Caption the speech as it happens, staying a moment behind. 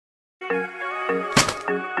Hey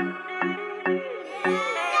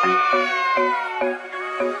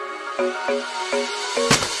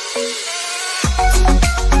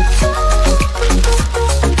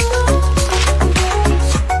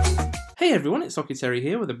everyone, it's Rocketsnail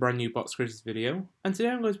here with a brand new Box Critters video, and today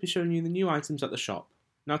I'm going to be showing you the new items at the shop.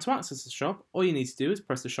 Now to access the shop, all you need to do is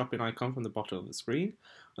press the shopping icon from the bottom of the screen,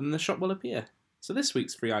 and then the shop will appear. So this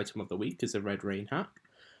week's free item of the week is a red rain hat,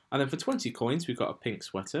 and then for 20 coins we've got a pink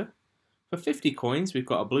sweater, for 50 coins we've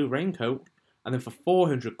got a blue raincoat, and then for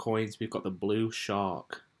 400 coins we've got the blue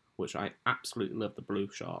shark, which I absolutely love the blue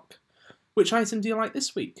shark. Which item do you like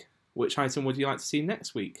this week? Which item would you like to see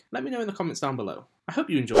next week? Let me know in the comments down below. I hope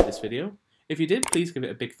you enjoyed this video. If you did, please give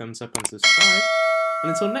it a big thumbs up and subscribe.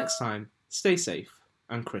 And until next time, stay safe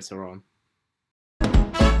and critter on.